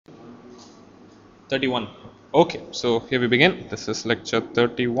31. Okay, so here we begin. This is lecture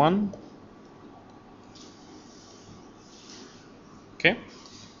 31. Okay.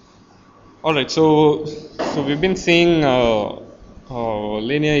 All right. So we've been seeing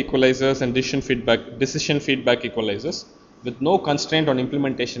linear equalizers and decision feedback equalizers with no constraint on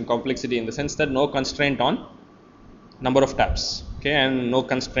implementation complexity, in the sense that no constraint on number of taps. Okay, and no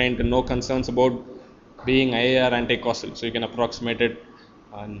constraint and no concerns about being IAR anti-causal. So you can approximate it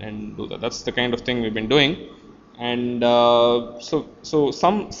and do that. That's the kind of thing we've been doing. And so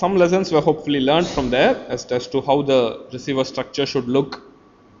some lessons were hopefully learned from there as to how the receiver structure should look,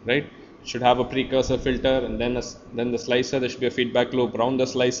 right? It should have a precursor filter, and then the slicer. There should be a feedback loop around the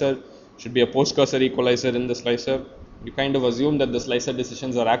slicer. Should be a post cursor equalizer in the slicer. You kind of assume that the slicer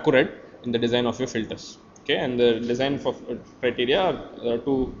decisions are accurate in the design of your filters. Okay, and the design for criteria, there are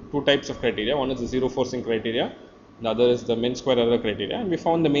two types of criteria. One is the zero forcing criteria, the other is the mean square error criteria, and we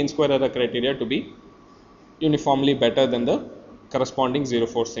found the mean square error criteria to be uniformly better than the corresponding zero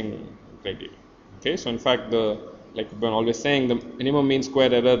forcing criteria. Okay, so in fact, like I've been always saying, the minimum mean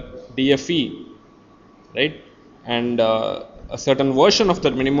square error DFE, right, and a certain version of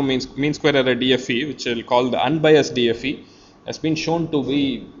that minimum mean square error DFE, which I'll call the unbiased DFE, has been shown to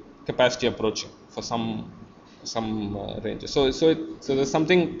be capacity approaching for some ranges. So there's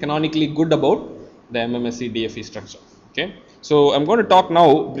something canonically good about the MMSE DFE structure. Okay, so I'm going to talk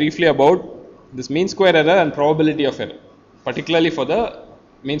now briefly about this mean square error and probability of error, particularly for the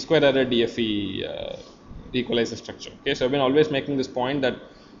mean square error DFE equalizer structure. Okay, so I've been always making this point that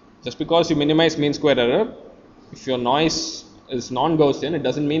just because you minimize mean square error, if your noise is non-Gaussian, it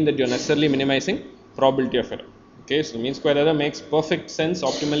doesn't mean that you're necessarily minimizing probability of error. Okay, so mean square error makes perfect sense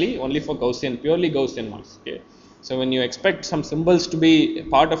optimally only for purely Gaussian noise. Okay, so when you expect some symbols to be a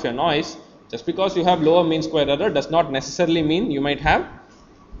part of your noise, just because you have lower mean square error does not necessarily mean you might have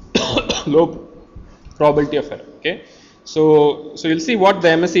low probability of error. Okay, so you'll see what the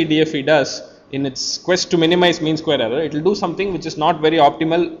MSE DFE does in its quest to minimize mean square error. It will do something which is not very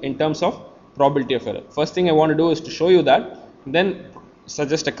optimal in terms of probability of error. First thing I want to do is to show you that, and then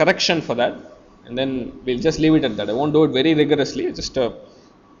suggest a correction for that, and then we'll just leave it at that. I won't do it very rigorously, just a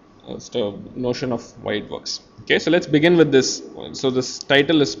notion of why it works. Okay, so let's begin with this. So this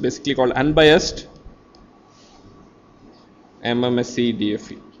title is basically called Unbiased MMSE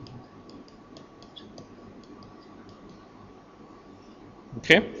DFE.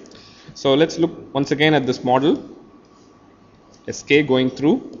 Okay, so let's look once again at this model. Sk going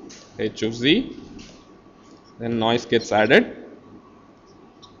through H of Z, then noise gets added.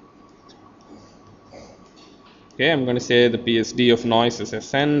 Okay, I'm going to say the PSD of noise is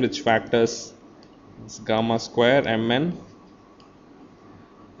Sn, which factors is gamma square Mn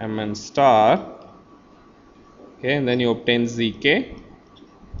star. Okay, and then you obtain Zk,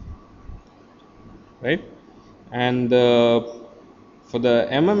 right? And for the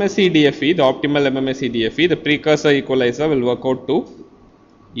MMSE DFE, the optimal MMSE DFE, the precursor equalizer will work out to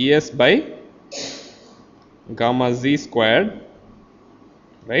Es by gamma Z squared,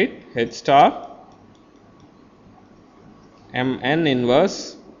 right, H star Mn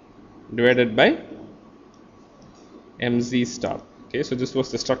inverse divided by Mz star. Okay, so this was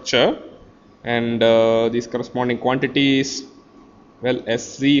the structure, and these corresponding quantities, well,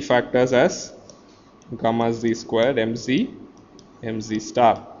 Sz factors as gamma Z squared Mz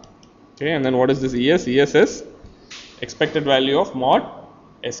star. Okay, and then what is this Es? Es is expected value of mod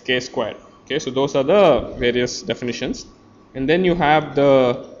Sk squared. Okay, so those are the various definitions, and then you have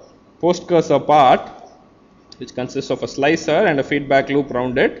the post cursor part, which consists of a slicer and a feedback loop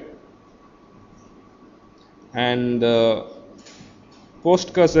around it, and the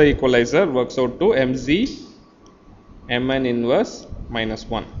post cursor equalizer works out to Mz Mn inverse minus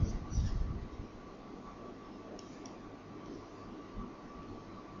 1.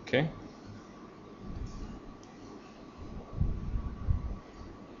 Okay,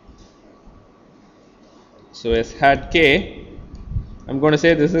 so S hat K, I'm going to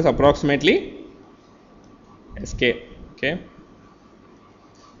say this is approximately Sk. Okay,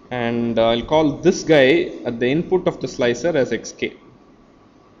 and I'll call this guy at the input of the slicer as Xk.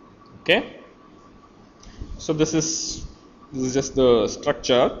 Okay, so this is just the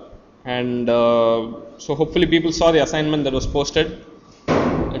structure, and so hopefully people saw the assignment that was posted.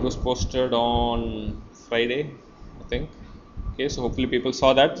 It was posted on Friday, I think. Okay, so hopefully people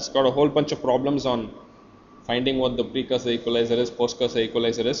saw that. It's got a whole bunch of problems on finding what the precursor equalizer is, post cursor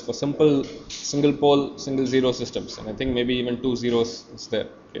equalizer is for simple single pole, single zero systems, and I think maybe even 2 zeros is there.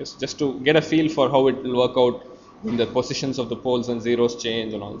 Okay, so just to get a feel for how it will work out when the positions of the poles and zeros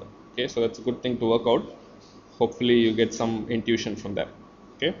change and all that. Okay, so that's a good thing to work out. Hopefully you get some intuition from that.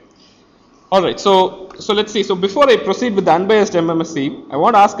 Okay, Alright, so let's see. So before I proceed with the unbiased MMSC, I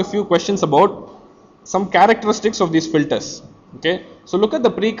want to ask a few questions about some characteristics of these filters. Okay, so look at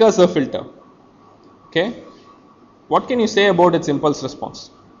the precursor filter. Okay, what can you say about its impulse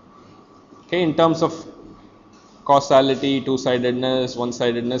response? Okay, in terms of causality, two-sidedness,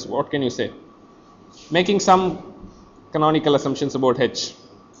 one-sidedness, what can you say? Making some canonical assumptions about H.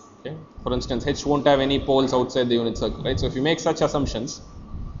 Okay, for instance, H won't have any poles outside the unit circle, right? So if you make such assumptions,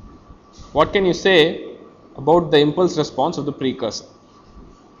 what can you say about the impulse response of the precursor?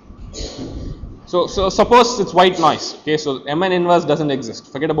 So suppose it's white noise. Okay, so Mn inverse doesn't exist.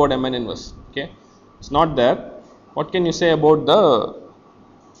 Forget about Mn inverse. Okay, it's not there. What can you say about the,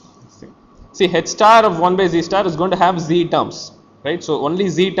 see, H star of 1 by Z star is going to have Z terms, right? So only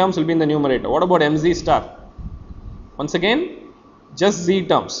Z terms will be in the numerator. What about Mz star? Once again, just Z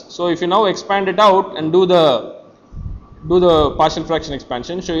terms. So if you now expand it out and do the partial fraction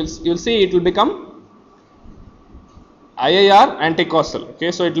expansion, so you'll see it will become IIR anticausal.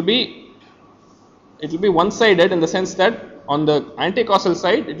 Okay, so it will be one-sided in the sense that on the anticausal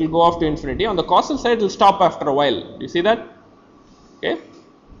side it will go off to infinity. On the causal side it will stop after a while. Do you see that? Okay, it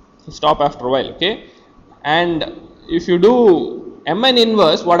will stop after a while. Okay, and if you do Mn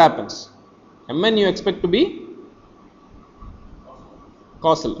inverse, what happens? Mn you expect to be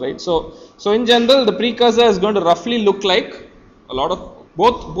causal, right? So in general, the precursor is going to roughly look like a lot of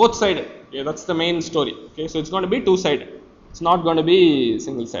both sided. Okay, that's the main story. Okay, so it's going to be two-sided. It's not going to be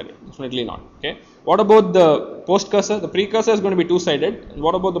single-sided. Definitely not. Okay. What about the postcursor? The precursor is going to be two-sided. And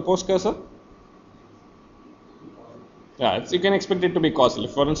what about the postcursor? Yeah, you can expect it to be causal.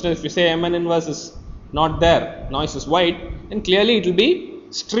 For instance, if you say Mn inverse is not there, noise is white, then clearly it will be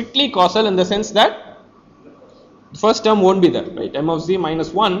strictly causal in the sense that the first term won't be there, right? M of Z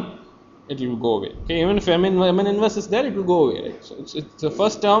minus 1, it will go away. Okay, even if Mn inverse is there, it will go away, right? So it's the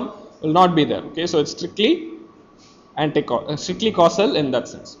first term will not be there. Okay, so it's strictly causal in that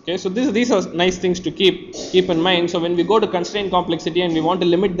sense. Okay, so these are nice things to keep in mind. So when we go to constraint complexity and we want to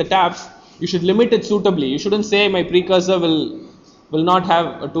limit the taps, you should limit it suitably. You shouldn't say my precursor will not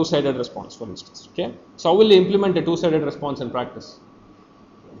have a two-sided response, for instance. Okay, so how will you implement a two-sided response in practice?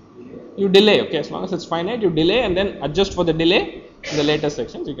 You delay. Okay, as long as it's finite, you delay and then adjust for the delay in the later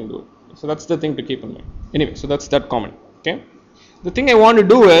sections. You can do it. So that's the thing to keep in mind. Anyway, so that's that comment. Okay, the thing I want to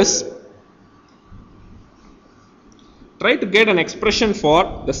do is try to get an expression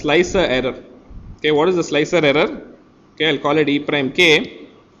for the slicer error. Okay, what is the slicer error? Okay, I'll call it E prime k,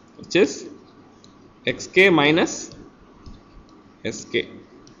 which is xk minus sk.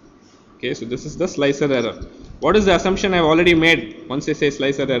 Okay, so this is the slicer error. What is the assumption I've already made once I say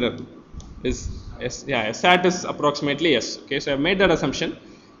slicer error? Is S, yeah, SAT is approximately S. Okay, so I've made that assumption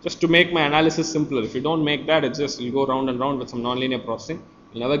just to make my analysis simpler. If you don't make that, it's just you'll go round and round with some nonlinear processing.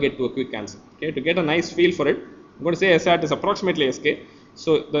 You'll never get to a quick answer. Okay, to get a nice feel for it, I'm going to say SAT is approximately SK.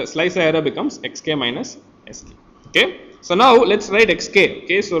 So the slicer error becomes XK minus SK. Okay, so now let's write XK.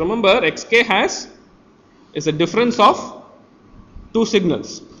 Okay, so remember XK is a difference of two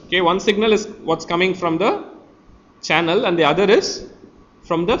signals. Okay, one signal is what's coming from the channel and the other is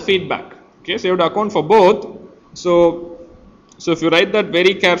from the feedback. Okay, so you have to account for both. So if you write that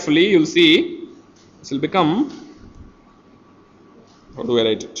very carefully, you'll see this will become, how do I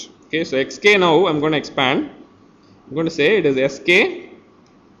write it? Okay, so XK now I'm going to expand. I'm going to say it is SK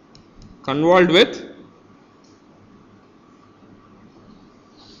convolved with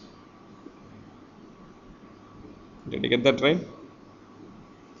did I get that right?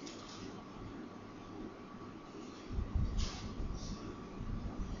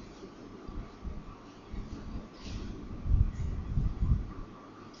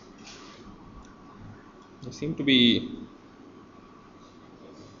 I seem to be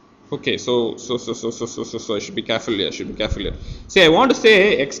okay. So I should be careful here. See, I want to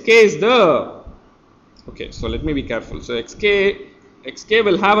say XK is the, okay, so let me be careful. So XK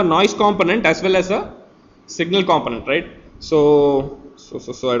will have a noise component as well as a signal component, right? So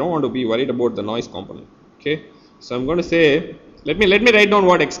I don't want to be worried about the noise component. Okay, so I'm going to say, let me write down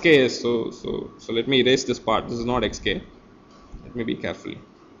what XK is. So let me erase this part. This is not XK. Let me be careful.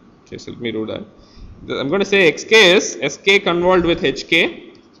 Okay, so let me do that. I'm going to say XK is SK convolved with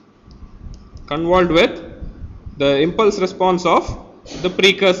HK convolved with the impulse response of the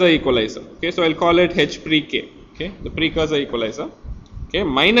precursor equalizer. Okay, so I'll call it H pre K. Okay, the precursor equalizer. Okay,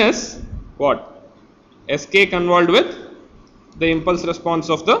 minus what? SK convolved with the impulse response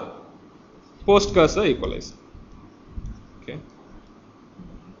of the postcursor equalizer.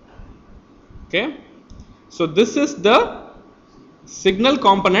 Okay, so this is the signal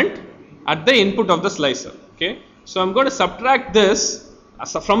component at the input of the slicer. Okay, so I'm going to subtract this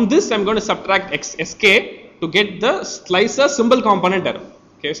So from this I'm going to subtract sk to get the slicer symbol component error.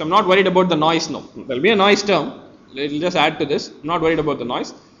 Okay, so I'm not worried about the noise now. There will be a noise term. It will just add to this. I'm not worried about the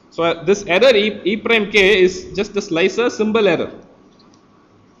noise. So this error e prime k is just the slicer symbol error,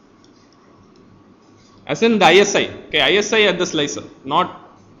 as in the ISI. Okay, ISI at the slicer.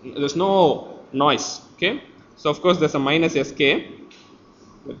 Not, there's no noise. Okay, so of course there's a minus sk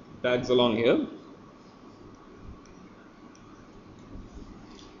that tags along here.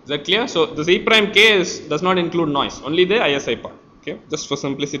 Is that clear? So this e prime k does not include noise, only the ISI part. Okay, just for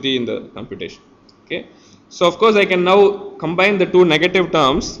simplicity in the computation. Okay, so of course I can now combine the two negative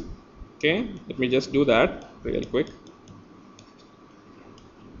terms. Okay, let me just do that real quick.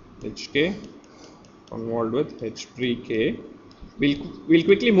 hk convolved with h pre k. We'll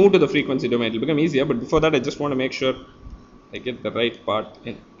quickly move to the frequency domain. It will become easier, but before that I just want to make sure I get the right part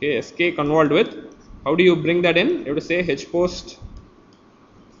in. Okay, sk convolved with, how do you bring that in? You have to say h post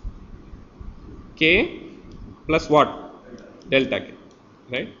k plus what? Delta k,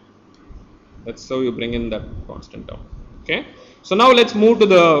 right? That's how you bring in that constant term. Okay, so now let's move to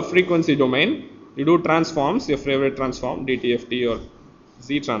the frequency domain. You do transforms, your favorite transform, DTFT or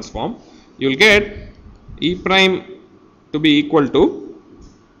Z transform. You'll get E prime to be equal to,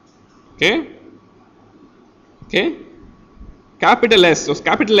 okay, capital S. So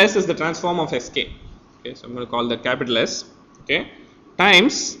capital S is the transform of Sk. Okay, so I'm going to call that capital S. Okay,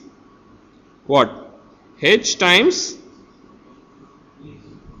 times what? H times,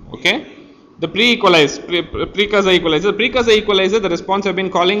 okay, the precursor equalizer. Precursor equalizer, the response I've been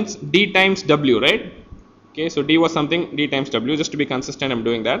calling D times W, right? Okay, so D was something, D times W, just to be consistent I'm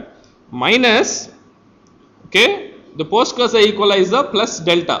doing that, minus, okay, the postcursor equalizer plus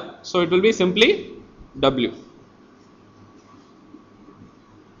delta, so it will be simply W.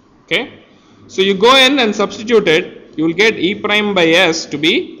 Okay, so you go in and substitute it, you will get E prime by S to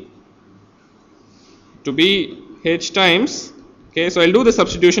be H times, okay, so I'll do the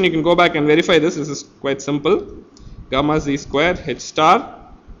substitution. You can go back and verify this. This is quite simple. Gamma z square H star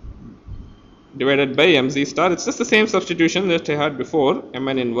divided by mz star. It's just the same substitution that I had before,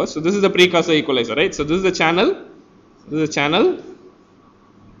 mn inverse. So this is the precursor equalizer, right? So this is the channel, this is the channel,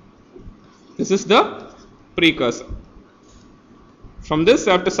 this is the precursor. From this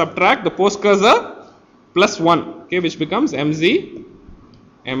I have to subtract the postcursor plus 1, okay, which becomes mz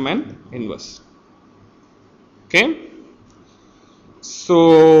mn inverse. Okay,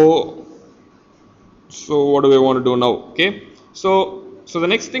 so what do we want to do now? Okay, so the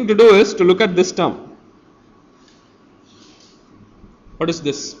next thing to do is to look at this term. What is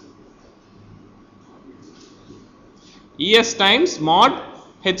this? Es times mod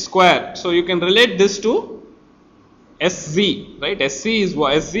h square. So you can relate this to Sz, right? Sc is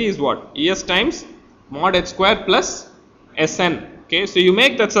what? Es times mod h square plus Sn. Okay, so you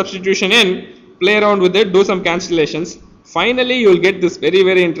make that substitution in, play around with it, do some cancellations. Finally, you will get this very,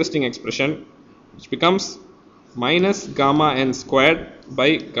 very interesting expression, which becomes minus gamma n squared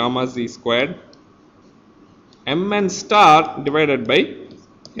by gamma z squared mn star divided by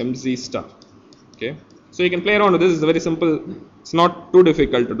mz star. Okay, so you can play around with this. It's very simple. It's not too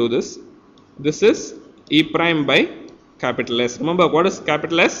difficult to do this. This is E prime by capital S. Remember, what is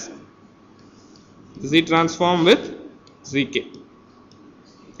capital S? Z transform with zk.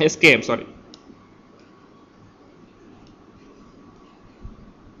 Sk, I'm sorry.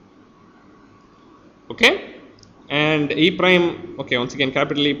 Okay, and E prime, okay, once again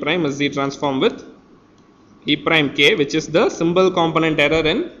capital E prime is Z transform with E prime k, which is the symbol component error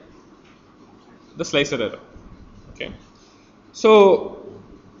in the slicer error. Okay, so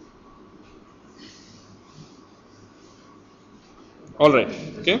all right,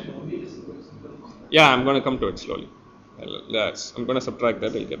 okay, yeah, I'm going to come to it slowly. I'm going to subtract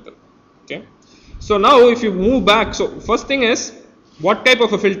that, I'll get that. Okay, so now if you move back, so first thing is, what type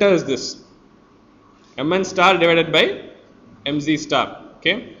of a filter is this? Mn star divided by mz star.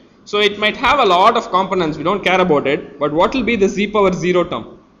 Okay, so it might have a lot of components, we don't care about it, but what will be the z power 0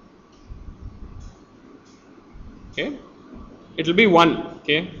 term? Okay, it will be 1.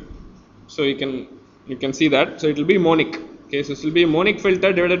 Okay, so you can see that, so it will be monic. Okay, so this will be monic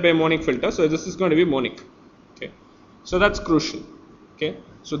filter divided by monic filter, so this is going to be monic. Okay, so that's crucial. Okay,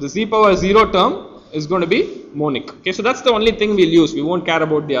 so the z power 0 term is going to be monic. Okay, so that's the only thing we'll use. We won't care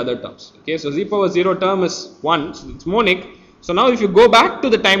about the other terms. Okay, so z power 0 term is 1, so it's monic. So now if you go back to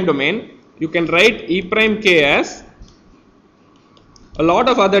the time domain, you can write E prime k as a lot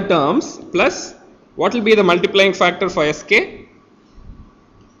of other terms plus what will be the multiplying factor for sk?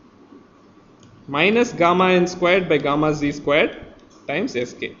 Minus gamma n squared by gamma z squared times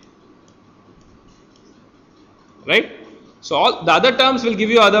sk. Right? So all the other terms will give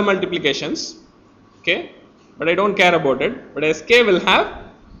you other multiplications, okay, but I don't care about it. But Sk will have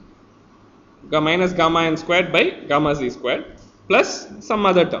minus gamma n squared by gamma z squared plus some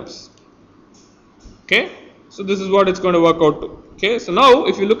other terms, okay. So this is what it's going to work out to, okay. So now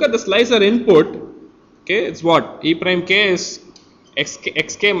if you look at the slicer input, okay, it's what e prime k is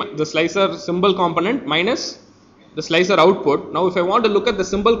xk, the slicer symbol component minus the slicer output. Now if I want to look at the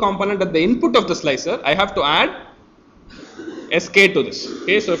symbol component at the input of the slicer, I have to add sk to this,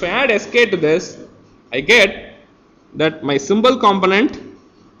 okay. So if I add sk to this, I get that my symbol component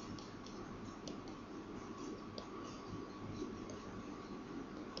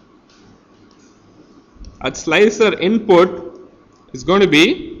at slicer input is going to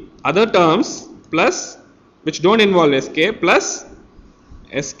be other terms plus, which don't involve sk, plus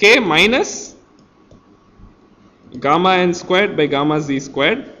sk minus gamma n squared by gamma z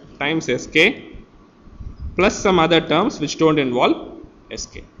squared times sk plus some other terms which don't involve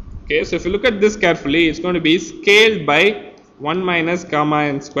sk, okay. So if you look at this carefully, it's going to be scaled by 1 minus gamma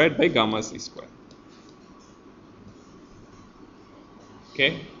n squared by gamma z squared,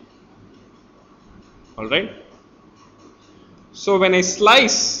 okay. All right. So when I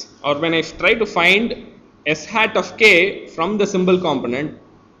slice, or when I try to find s hat of k from the symbol component,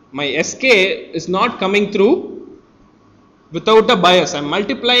 my sk is not coming through without a bias. I am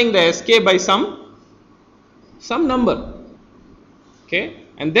multiplying the sk by some number, okay,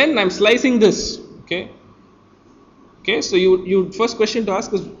 and then I am slicing this, okay. Okay, so you first question to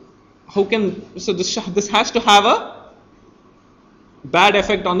ask is how can, so this has to have a bad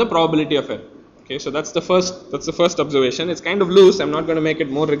effect on the probability of error. Okay, so that's the first observation. It's kind of loose. I'm not going to make it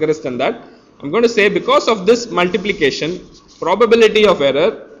more rigorous than that. I'm going to say because of this multiplication, probability of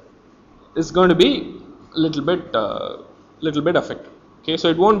error is going to be a little bit affected. Okay, so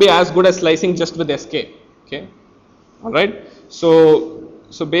it won't be as good as slicing just with sk. Okay, all right.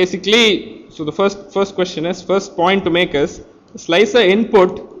 So basically, so the first question is, first point to make is the slicer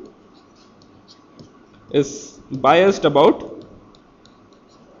input is biased about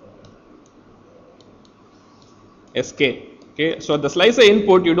sk, okay. So the slicer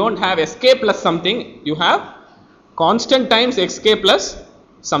input, you don't have sk plus something, you have constant times xk plus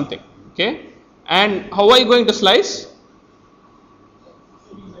something, okay. And how are you going to slice?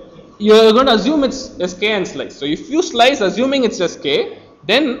 You are going to assume it's sk and slice. So if you slice assuming it's sk,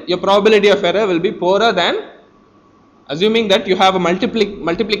 then your probability of error will be poorer than assuming that you have a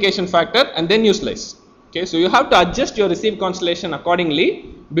multiplication factor and then you slice, okay. So you have to adjust your received constellation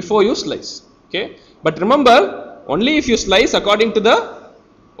accordingly before you slice, okay. But remember, only if you slice according to the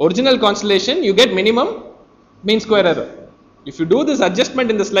original constellation, you get minimum mean square error. If you do this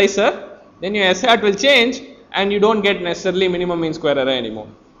adjustment in the slicer, then your S hat will change and you don't get necessarily minimum mean square error anymore,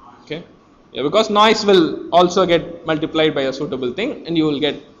 okay. Yeah, because noise will also get multiplied by a suitable thing and you will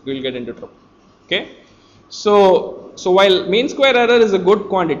get into trouble, okay. So while mean square error is a good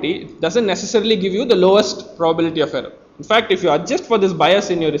quantity, it doesn't necessarily give you the lowest probability of error. In fact, if you adjust for this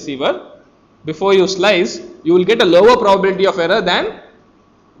bias in your receiver before you slice, you will get a lower probability of error than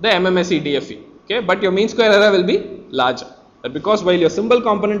the MMSE DFE, okay, but your mean square error will be larger. But because while your symbol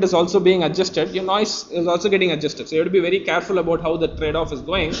component is also being adjusted, your noise is also getting adjusted. So you have to be very careful about how the trade-off is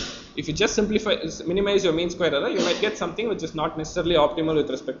going. If you just minimize your mean square error, you might get something which is not necessarily optimal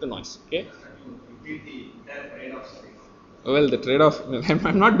with respect to noise, okay. Well, the trade-off,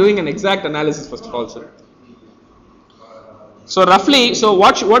 I'm not doing an exact analysis first of all, sir. So roughly, so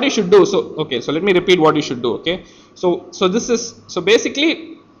what you should do, so okay, so let me repeat what you should do, okay. So this is, so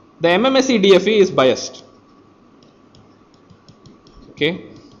basically the MMSE DFE is biased, okay.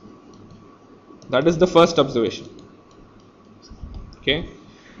 That is the first observation, okay.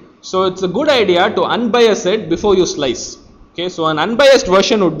 So it's a good idea to unbias it before you slice, okay. So an unbiased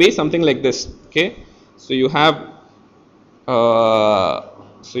version would be something like this, okay. So you have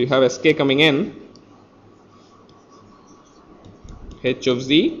sk coming in, h of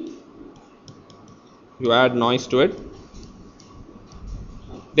z, you add noise to it,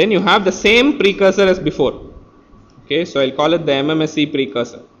 then you have the same precursor as before, okay. So I'll call it the MMSE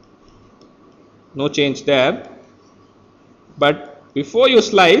precursor, no change there, but before you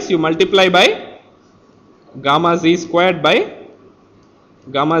slice, you multiply by gamma z squared by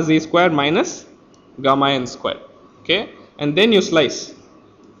gamma z squared minus gamma n squared, okay, and then you slice.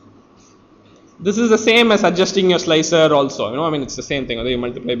 This is the same as adjusting your slicer also, I mean it's the same thing, whether you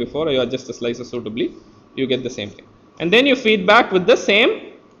multiply before or you adjust the slicer suitably, you get the same thing. And then you feed back with the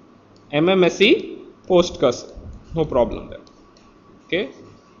same MMSE post cursor, no problem there, okay.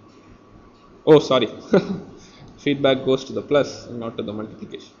 Oh sorry, feedback goes to the plus and not to the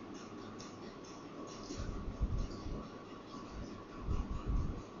multiplication.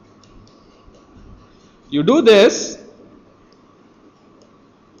 You do this,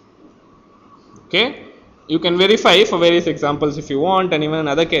 okay, you can verify for various examples if you want, and even in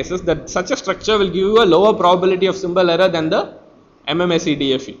other cases, that such a structure will give you a lower probability of symbol error than the MMSE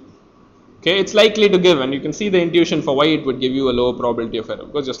DFE. Okay, it's likely to give, and you can see the intuition for why it would give you a lower probability of error,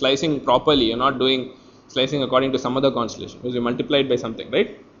 because you're slicing properly, you're not doing slicing according to some other constellation, because you multiply it by something,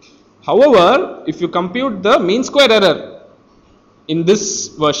 right? However, if you compute the mean square error in this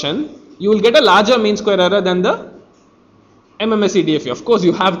version, you will get a larger mean square error than the MMSE DFE. Of course,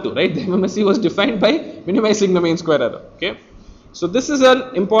 you have to, right? The MMSE was defined by minimizing the mean square error. Okay, so this is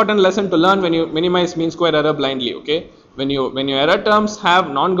an important lesson to learn when you minimize mean square error blindly. Okay, when your error terms have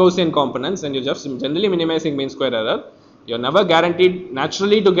non-Gaussian components and you're just generally minimizing mean square error, you're never guaranteed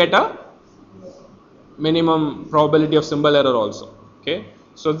naturally to get a minimum probability of symbol error also. Okay,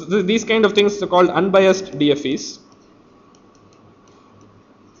 so these kind of things are called unbiased DFEs.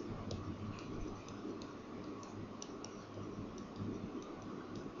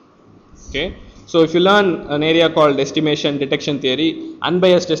 Okay, so if you learn an area called estimation detection theory,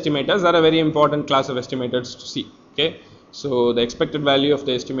 unbiased estimators are a very important class of estimators to see. Okay, so the expected value of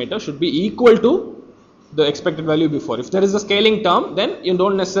the estimator should be equal to the expected value before. If there is a scaling term, then you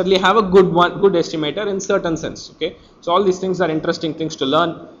don't necessarily have a good estimator in certain sense. Okay, so all these things are interesting things to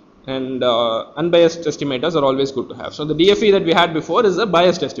learn, and unbiased estimators are always good to have. So the DFE that we had before is a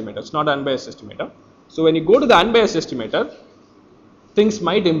biased estimator, it's not an unbiased estimator. So when you go to the unbiased estimator, things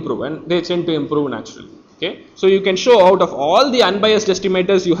might improve, and they tend to improve naturally. Okay, so you can show out of all the unbiased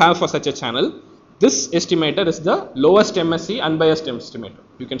estimators you have for such a channel, this estimator is the lowest MSE unbiased estimator.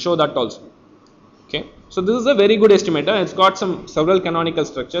 You can show that also. Okay, so this is a very good estimator. It's got several canonical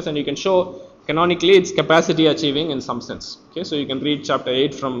structures, and you can show canonically its capacity achieving in some sense. Okay, so you can read chapter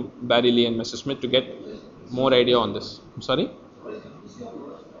 8 from Barry Lee and Messerschmitt to get more idea on this. I'm sorry.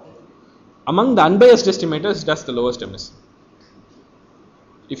 Among the unbiased estimators, that's the lowest MSE.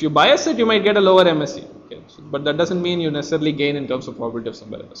 If you bias it, you might get a lower MSE. Okay, so, but that doesn't mean you necessarily gain in terms of probability of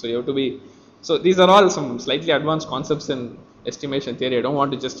symbol error. So you have to be. So these are all some slightly advanced concepts in estimation theory. I don't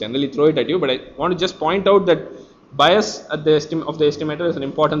want to just generally throw it at you, but I want to just point out that bias at the of the estimator is an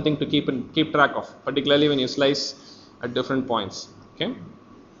important thing to keep track of, particularly when you slice at different points. Okay.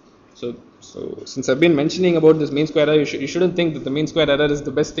 So since I've been mentioning about this mean square error, you shouldn't think that the mean square error is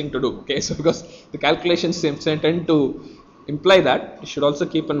the best thing to do. Okay. So because the calculations tend to imply that, you should also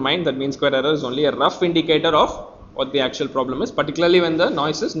keep in mind that mean square error is only a rough indicator of what the actual problem is, particularly when the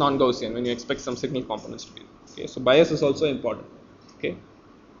noise is non-Gaussian, when you expect some signal components to be. Okay, so bias is also important. Okay,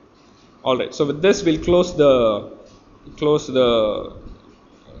 all right. So with this, we'll close the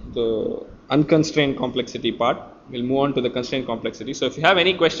unconstrained complexity part. We'll move on to the constrained complexity. So if you have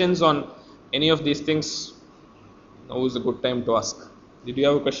any questions on any of these things, now is a good time to ask. Did you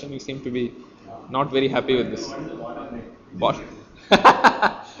have a question? You seem to be not very happy with this.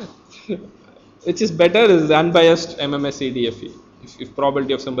 Which is better is the unbiased MMSE DFE. If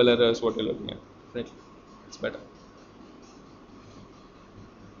probability of symbol error is what you're looking at, right? It's better.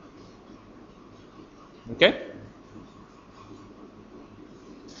 Okay.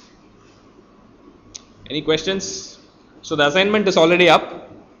 Any questions? So the assignment is already up.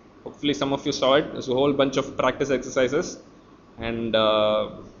 Hopefully some of you saw it. There's a whole bunch of practice exercises, and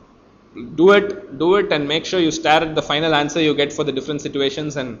do it and make sure you stare at the final answer you get for the different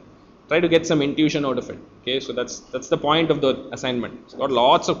situations and try to get some intuition out of it. Okay, so that's the point of the assignment. It's got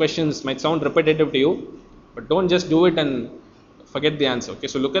lots of questions, might sound repetitive to you, but don't just do it and forget the answer. Okay,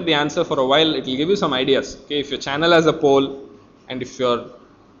 so look at the answer for a while, it will give you some ideas. Okay, if your channel has a pole, and if your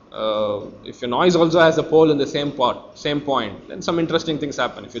noise also has a pole in the same point, then some interesting things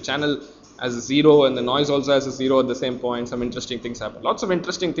happen. If your channel has a 0 and the noise also has a 0 at the same point, some interesting things happen. Lots of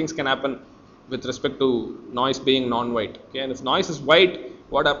interesting things can happen with respect to noise being non-white. Okay, and if noise is white,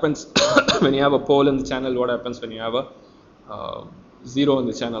 what happens when you have a pole in the channel? What happens when you have a 0 in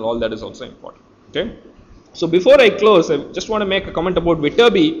the channel? All that is also important. Okay, so before I close, I just want to make a comment about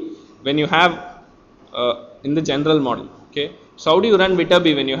Viterbi when you have in the general model. Okay, so how do you run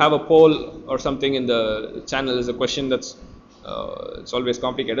Viterbi when you have a pole or something in the channel? Is a question that's it's always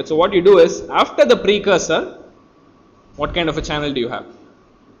complicated. So what you do is, after the precursor, what kind of a channel do you have?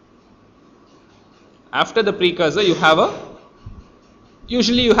 After the precursor,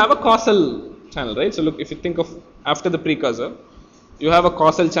 usually you have a causal channel, right? So look, if you think of after the precursor, you have a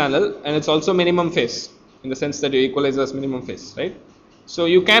causal channel, and it's also minimum phase in the sense that your equalizer is minimum phase, right? So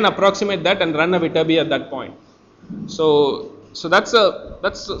you can approximate that and run a Viterbi at that point. So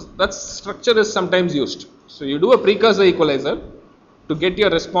that structure is sometimes used. So you do a precursor equalizer to get your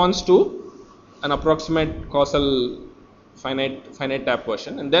response to an approximate causal finite tap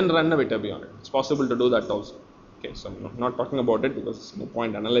version, and then run a Viterbi on it. It's possible to do that also. Okay, so I'm not talking about it because there's no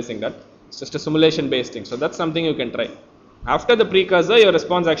point analyzing that. It's just a simulation based thing. So that's something you can try. After the precursor, your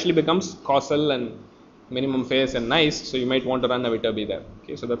response actually becomes causal and minimum phase and nice. So you might want to run a Viterbi there.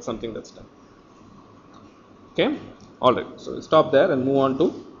 Okay, so that's something that's done. Okay, all right. So we'll stop there and move on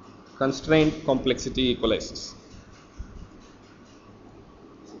to constraint complexity equalizers.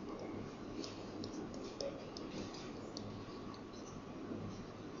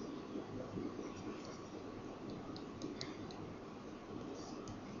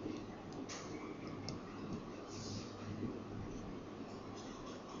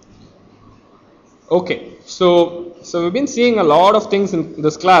 Okay, so we've been seeing a lot of things in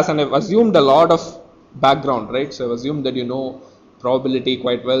this class, and I've assumed a lot of background, right? So I've assumed that you know probability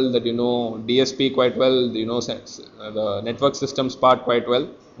quite well, that you know DSP quite well, you know the network systems part quite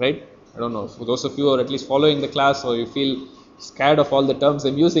well, right? I don't know, for those of you who are at least following the class or you feel scared of all the terms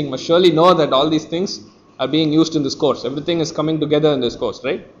I'm using, must surely know that all these things are being used in this course. Everything is coming together in this course,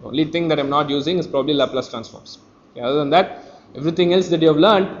 right? The only thing that I'm not using is probably Laplace transforms. Okay, other than that, everything else that you have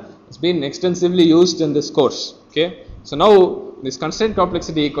learned has been extensively used in this course. Okay, so now this constraint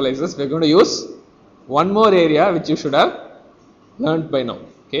complexity equalizers, we're going to use one more area which you should have learned by now.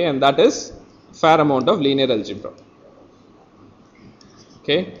 Okay, and that is fair amount of linear algebra.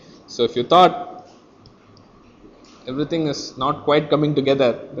 Okay, so if you thought everything is not quite coming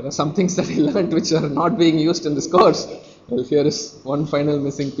together, there are some things that you learned which are not being used in this course. Well, here is one final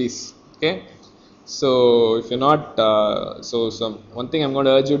missing piece. Okay, so if you're not, so one thing I'm going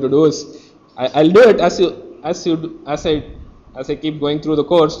to urge you to do is, I'll do it as I keep going through the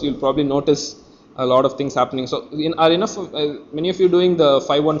course. You'll probably notice a lot of things happening. So are enough many of you doing the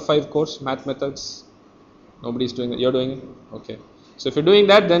 515 course, math methods? Nobody's doing it. You're doing it. Okay. So if you're doing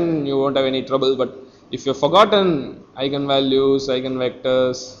that, then you won't have any trouble. But if you've forgotten eigenvalues,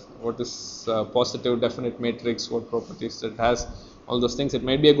 eigenvectors, what is positive definite matrix, what properties it has, all those things, it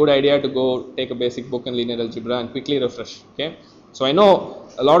might be a good idea to go take a basic book in linear algebra and quickly refresh. Okay. So I know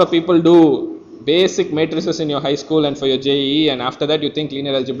a lot of people do basic matrices in your high school and for your JEE, and after that you think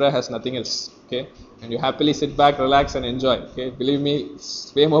linear algebra has nothing else. Okay. And you happily sit back, relax and enjoy. Okay. Believe me,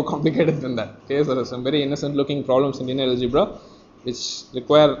 it's way more complicated than that. Okay. So there are some very innocent looking problems in linear algebra which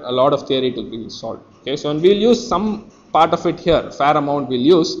require a lot of theory to be solved. Okay. So and we'll use some part of it here, fair amount we'll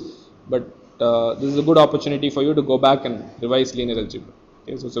use, but this is a good opportunity for you to go back and revise linear algebra.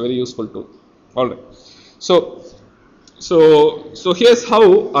 Okay, so it's a very useful tool. All right. So here's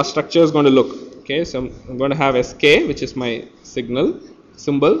how our structure is going to look. Okay, so I'm going to have Sk, which is my symbol,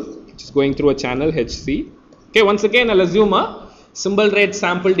 which is going through a channel Hc. Okay, once again I'll assume a symbol rate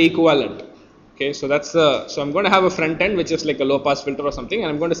sampled equivalent. Okay, so that's so I'm going to have a front end which is like a low pass filter or something, and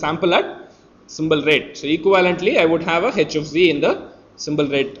I'm going to sample at symbol rate. So equivalently, I would have a h of z in the symbol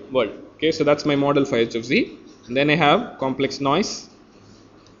rate world. Okay, so that's my model for h of z, and then I have complex noise.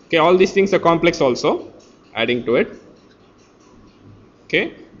 Okay, all these things are complex also, adding to it.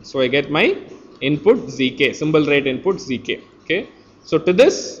 Okay, so I get my input zk, symbol rate input zk. Okay, so to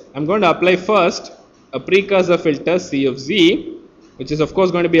this I'm going to apply first a precursor filter c of z, which is of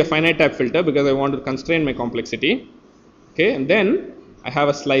course going to be a finite type filter because I want to constrain my complexity. Okay, and then I have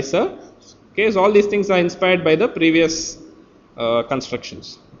a slicer. Okay, so all these things are inspired by the previous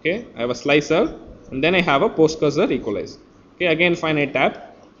constructions. Okay, I have a slicer, and then I have a postcursor equalizer. Okay, again finite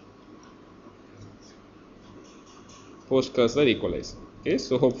tap, postcursor equalizer. Okay,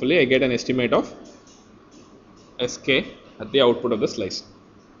 so hopefully I get an estimate of Sk at the output of the slicer.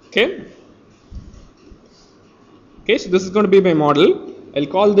 Okay. Okay, so this is going to be my model. I'll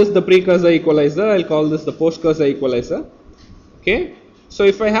call this the precursor equalizer. I'll call this the postcursor equalizer. Okay. So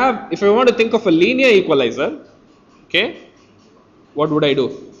if I want to think of a linear equalizer, okay, what would I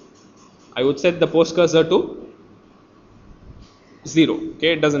do? I would set the postcursor to 0.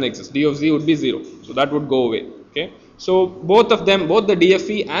 Okay, it doesn't exist. D of z would be 0. So that would go away. Okay. So both of them, both the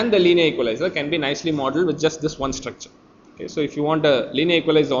DFE and the linear equalizer can be nicely modeled with just this one structure. Okay. So if you want a linear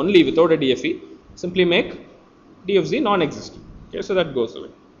equalizer only without a DFE, simply make D of z non-existent. Okay. So that goes away.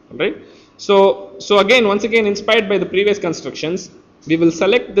 Alright. So again, once again, inspired by the previous constructions, we will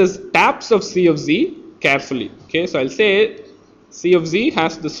select this taps of C of z carefully. Okay. So I'll say C of z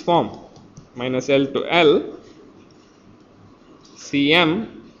has this form, minus L to L Cm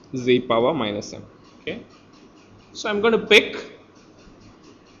z power minus m. Okay. So I'm going to pick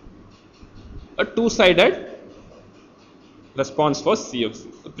a two-sided response for C of z,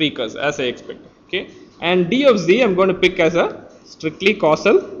 the precursor, as I expected. Okay. And D of z I'm going to pick as a strictly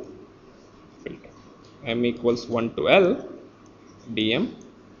causal filter. M equals 1 to L dm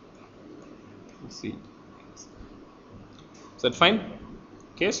c. Is that fine?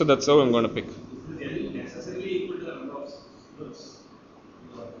 Okay, so that's how I'm going to pick. Necessarily equal to the number of symbols.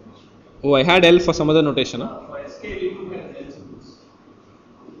 Oh, I had L for some other notation. Huh? For SK, we took as L symbols.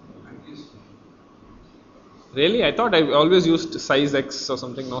 Really? I thought I always used size X or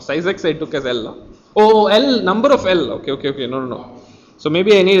something. No, size X I took as L. Huh? Oh, L, number of L. Okay. No. So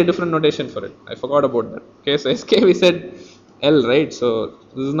maybe I need a different notation for it. I forgot about that. Okay, so SK we said L, right? So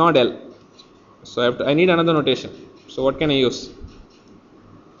this is not L. So I need another notation. So what can I use?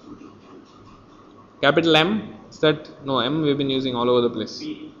 Capital M? Is that? No, M we've been using all over the place.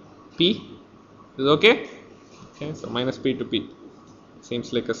 P? Is okay? Okay, so minus P to P.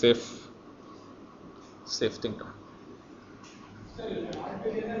 Seems like a safe thing to.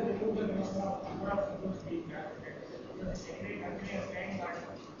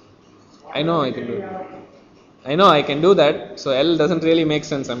 I know I can do it. I know I can do that. So L doesn't really make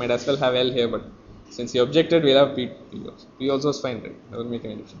sense. I might as well have L here, but since you objected, we'll have P also. P also is fine, right? Doesn't make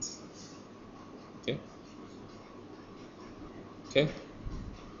any difference. Okay.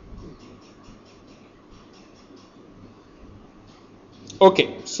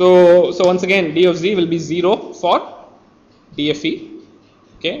 Okay. So once again, D of Z will be 0 for DFE.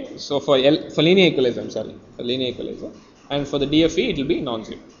 Okay. So for linear equalizer, and for the DFE it will be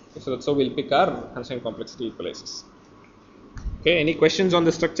non-zero. Okay, so that's how we'll pick our constraint complexity equalizers. Okay. Any questions on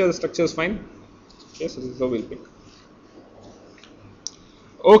the structure? The structure is fine. Okay. So this is how we'll pick.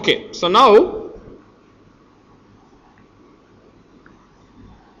 Okay. So now.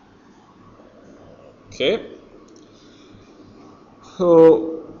 Okay.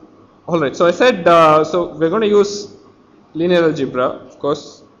 So, all right. So I said, so we're going to use linear algebra, of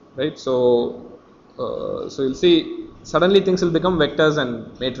course, right? So you'll see suddenly things will become vectors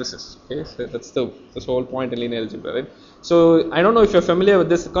and matrices. Okay, so that's the whole point in linear algebra, right? So I don't know if you're familiar with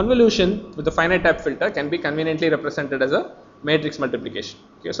this. Convolution with the finite type filter can be conveniently represented as a matrix multiplication.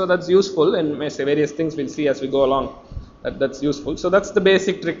 Okay, so that's useful, and various things we'll see as we go along. That's useful. So that's the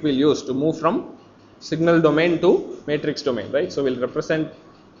basic trick we'll use to move from signal domain to matrix domain, right? So we'll represent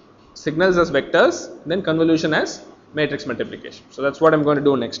signals as vectors, then convolution as matrix multiplication. So that's what I'm going to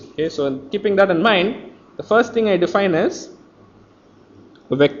do next. Okay, so keeping that in mind, the first thing I define is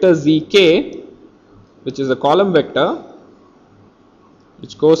a vector zk, which is a column vector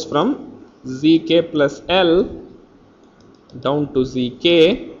which goes from zk plus L down to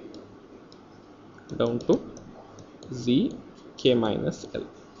zk down to zk minus L.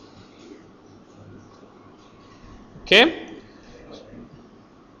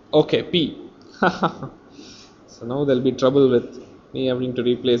 Okay, P. So now there will be trouble with me having to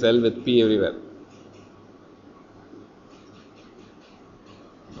replace L with P everywhere.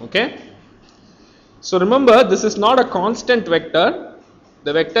 Okay. So remember, this is not a constant vector.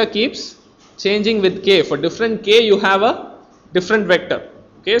 The vector keeps changing with k. For different k, you have a different vector.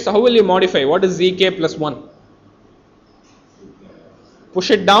 Okay. So how will you modify? What is zk plus 1?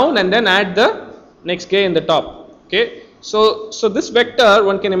 Push it down and then add the next k in the top. Okay, so this vector,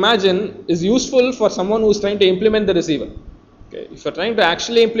 one can imagine, is useful for someone who is trying to implement the receiver. Okay, if you are trying to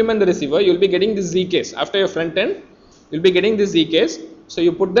actually implement the receiver, you will be getting this zk's after your front end. You will be getting this zk's. So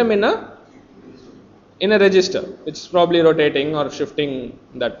you put them in a register, which is probably rotating or shifting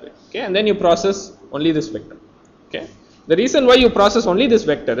that way. Okay, and then you process only this vector. Okay, the reason why you process only this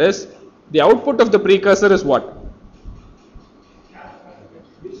vector is the output of the precursor is what?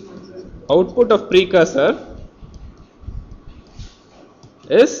 Output of precursor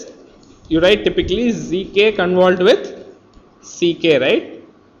is, you write typically zk convolved with ck, right?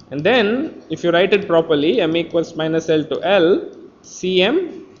 And then if you write it properly, m equals minus L to L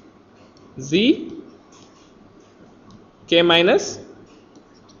cm z k minus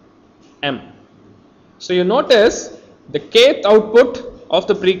m. So you notice the kth output of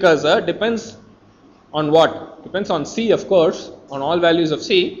the precursor depends on what? Depends on c, of course, on all values of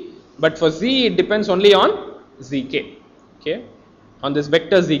c, but for z it depends only on zk. Okay, on this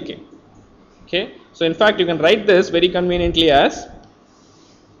vector zk. Okay, so in fact you can write this very conveniently as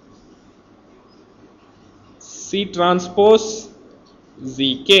C transpose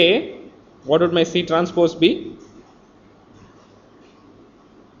zk. What would my C transpose be?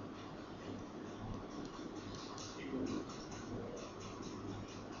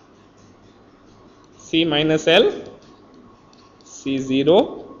 C minus L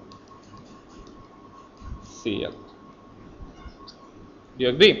C0 CL. Do you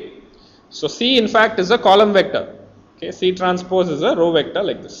agree? So C in fact is a column vector. Okay, C transpose is a row vector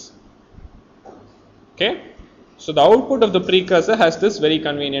like this. Okay, so the output of the precursor has this very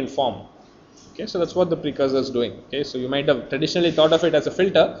convenient form. Okay, so that's what the precursor is doing. Okay, so you might have traditionally thought of it as a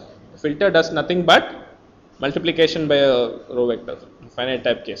filter. The filter does nothing but multiplication by a row vector, finite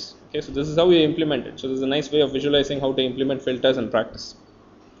type case. Okay, so this is how we implement it. So this is a nice way of visualizing how to implement filters in practice.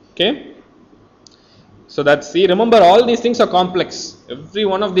 Okay, so that's, see, remember all these things are complex. Every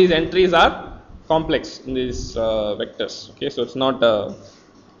one of these entries are complex in these vectors. Okay, so it's not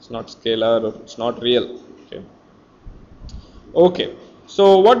scalar, or it's not real. Okay. Okay,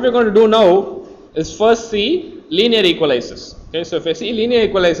 so what we're going to do now is first see linear equalizers. Okay, so if I see linear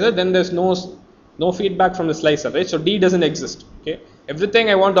equalizer, then there's no feedback from the slicer, right? So D doesn't exist. Okay, everything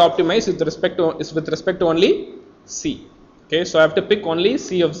I want to optimize is with respect to only C. Okay, so I have to pick only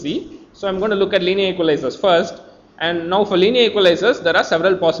C of Z. So I'm going to look at linear equalizers first. And now for linear equalizers, there are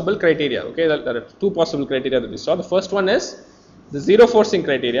several possible criteria. Okay, there are two possible criteria that we saw. The first one is the zero forcing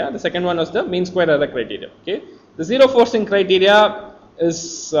criteria. The second one was the mean square error criteria. Okay, the zero forcing criteria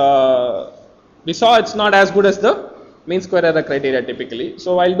is we saw it's not as good as the mean square error criteria typically.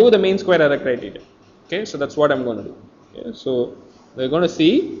 So I'll do the mean square error criteria. Okay, so that's what I'm going to do. Okay, so we're going to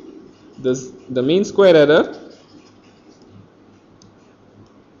see the mean square error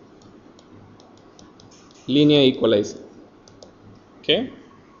linear equalizer. Okay,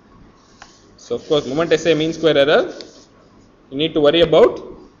 so of course, the moment I say mean square error, you need to worry about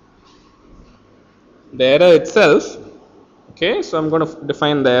the error itself. Okay, so I'm going to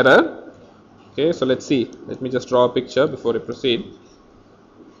define the error. Okay, so let's see. Let me just draw a picture before I proceed.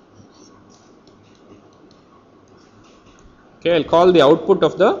 Okay, I'll call the output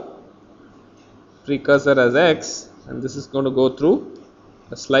of the precursor as X, and this is going to go through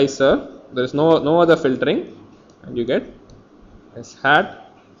a slicer. There is no other filtering, and you get S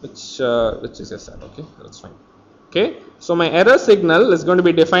hat, which is S hat. Okay, that's fine. Okay, so my error signal is going to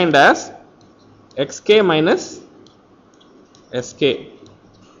be defined as xk minus sk.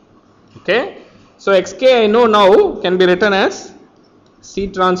 Okay, so xk I know now can be written as C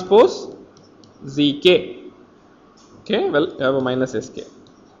transpose zk. Okay, well, you have a minus sk.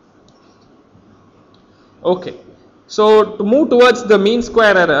 Okay, so to move towards the mean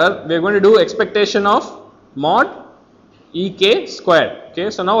square error, we are going to do expectation of mod ek squared. Okay,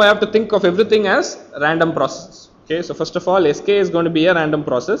 so now I have to think of everything as random processes. Okay, so first of all, sk is going to be a random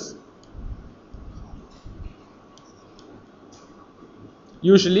process.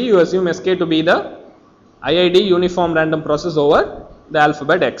 Usually you assume sk to be the IID uniform random process over the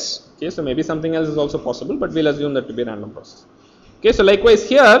alphabet x. Okay, so maybe something else is also possible, but we'll assume that to be a random process. Okay, so likewise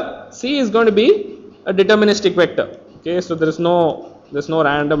here C is going to be a deterministic vector. Okay, so there's no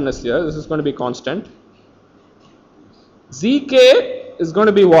randomness here. This is going to be constant. zk is going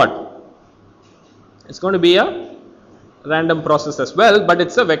to be what? It's going to be a random process as well, but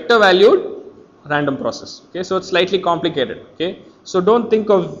it's a vector valued random process. Okay, so it's slightly complicated. Okay, so don't think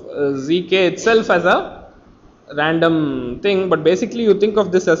of zk itself as a random thing, but basically you think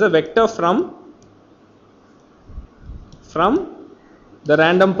of this as a vector from the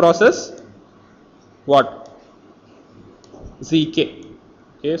random process what? Zk.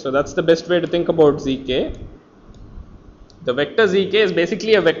 Okay, so that's the best way to think about zk. The vector zk is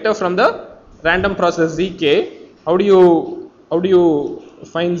basically a vector from the random process zk. How do you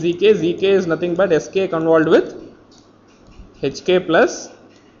find zk? Zk is nothing but sk convolved with hk plus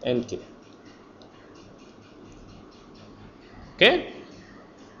nk. Okay,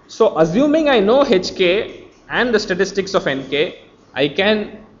 so assuming I know hk and the statistics of nk, I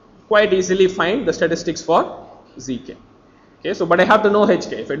can quite easily find the statistics for zk. Okay, so but I have to know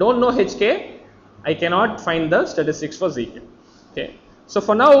hk. If I don't know hk, I cannot find the statistics for zk. Okay, so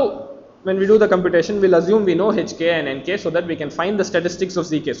for now, when we do the computation, we'll assume we know hk and nk so that we can find the statistics of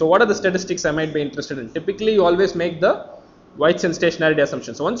zk. So what are the statistics I might be interested in? Typically, you always make the Whiteson stationarity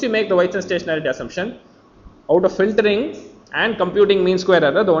assumption. So once you make the Whiteson stationarity assumption, out of filtering and computing mean square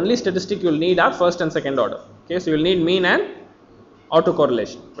error, the only statistic you'll need are first and second order. Okay, so you'll need mean and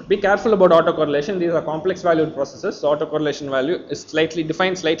autocorrelation. But be careful about autocorrelation. These are complex valued processes. So autocorrelation value is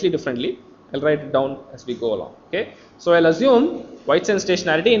defined slightly differently. I'll write it down as we go along. Okay, so I'll assume Whiteson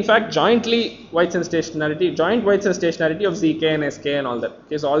stationarity. In fact, joint Whiteson stationarity of zk and sk and all that.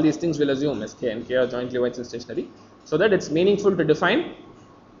 Okay, so all these things we'll assume sk and k are jointly Whiteson stationary, so that it's meaningful to define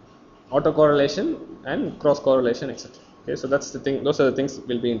autocorrelation and cross correlation, etc. Okay, so that's the thing. Those are the things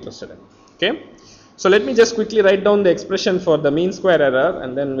we'll be interested in. Okay, so let me just quickly write down the expression for the mean square error,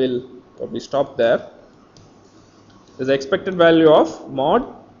 and then we'll probably stop there. There's the expected value of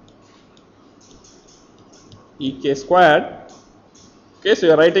mod ek squared. Okay, so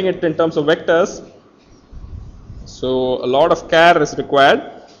you're writing it in terms of vectors, so a lot of care is required.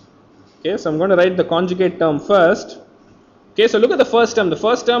 Okay, so I'm going to write the conjugate term first. Okay, so look at the first term. The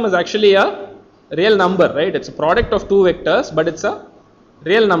first term is actually a real number, right? It's a product of two vectors, but it's a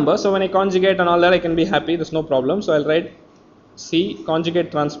real number. So when I conjugate and all that, I can be happy, there's no problem. So I'll write C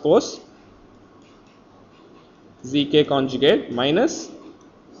conjugate transpose Zk conjugate minus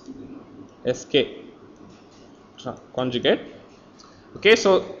Sk conjugate. Okay,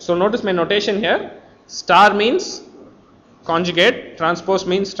 so notice my notation here. Star means conjugate, transpose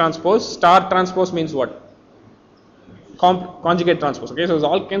means transpose, star transpose means what? Conjugate transpose. Okay, so there's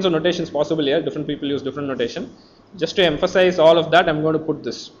all kinds of notations possible here. Different people use different notation. Just to emphasize all of that, I'm going to put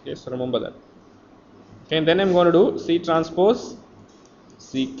this. Okay, so remember that. Okay, and then I'm going to do C transpose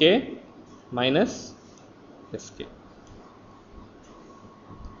Ck minus Sk.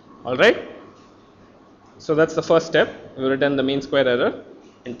 All right. So that's the first step. We return the mean square error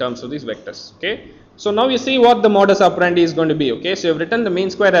in terms of these vectors. Okay. So now you see what the modus operandi is going to be. Okay. So you've written the mean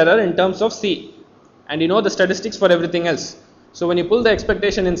square error in terms of C, and you know the statistics for everything else. So when you pull the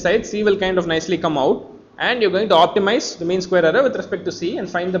expectation inside, C will kind of nicely come out, and you're going to optimize the mean square error with respect to C and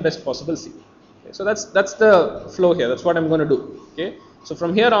find the best possible C. Okay. So that's the flow here. That's what I'm going to do. Okay. So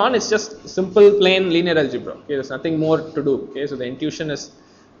from here on, it's just simple plain linear algebra. Okay. There's nothing more to do. Okay. So the intuition is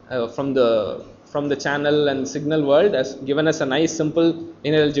from the channel and signal world has given us a nice simple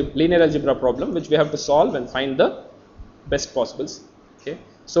linear algebra problem which we have to solve and find the best possibles. Okay,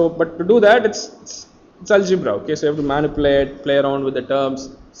 so but to do that it's algebra. Okay, so you have to manipulate, play around with the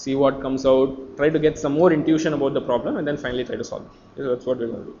terms, see what comes out, try to get some more intuition about the problem, and then finally try to solve it. Okay, so that's what we're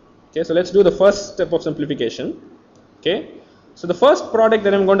going to do. Okay, so let's do the first step of simplification. Okay, so the first product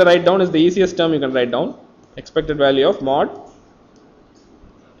that I'm going to write down is the easiest term you can write down, expected value of mod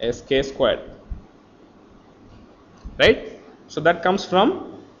Sk squared, right? So that comes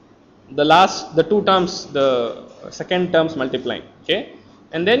from the two terms, the second terms multiplying. Okay,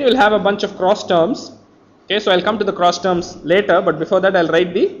 and then you will have a bunch of cross terms. Okay, so I'll come to the cross terms later, but before that I'll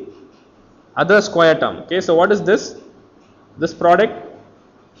write the other square term. Okay, so what is this? This product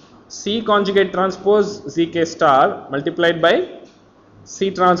C conjugate transpose Zk star multiplied by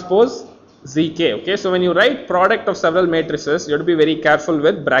C transpose Zk. Okay, so when you write product of several matrices, you have to be very careful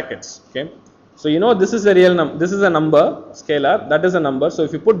with brackets. Okay, so you know this is a real number, this is a number, scalar, that is a number. So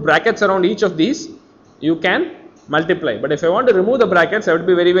if you put brackets around each of these, you can multiply. But if I want to remove the brackets, I have to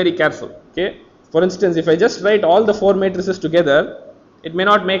be very, very careful. Okay, for instance, if I just write all the four matrices together, it may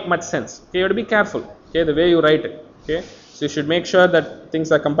not make much sense. Okay, you have to be careful. Okay, the way you write it. Okay, so you should make sure that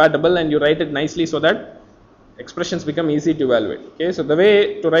things are compatible and you write it nicely so that expressions become easy to evaluate. Okay, so the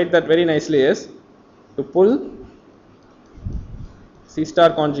way to write that very nicely is to pull C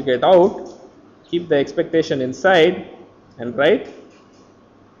star conjugate out, keep the expectation inside, and write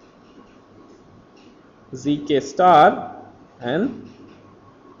Zk star and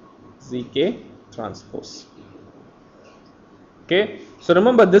Zk transpose. Okay, so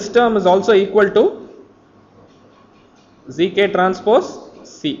remember this term is also equal to Zk transpose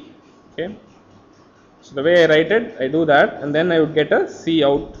C. Okay, so the way I write it, I do that, and then I would get a C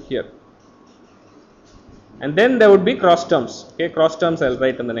out here, and then there would be cross terms. Okay, cross terms I'll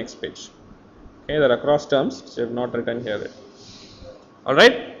write on the next page. Okay, there are cross terms which I have not written here yet. All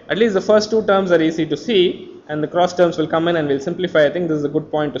right, at least the first two terms are easy to see, and the cross terms will come in and we'll simplify. I think this is a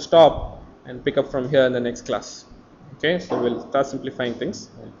good point to stop and pick up from here in the next class. Okay, so we'll start simplifying things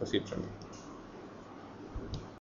and proceed from here.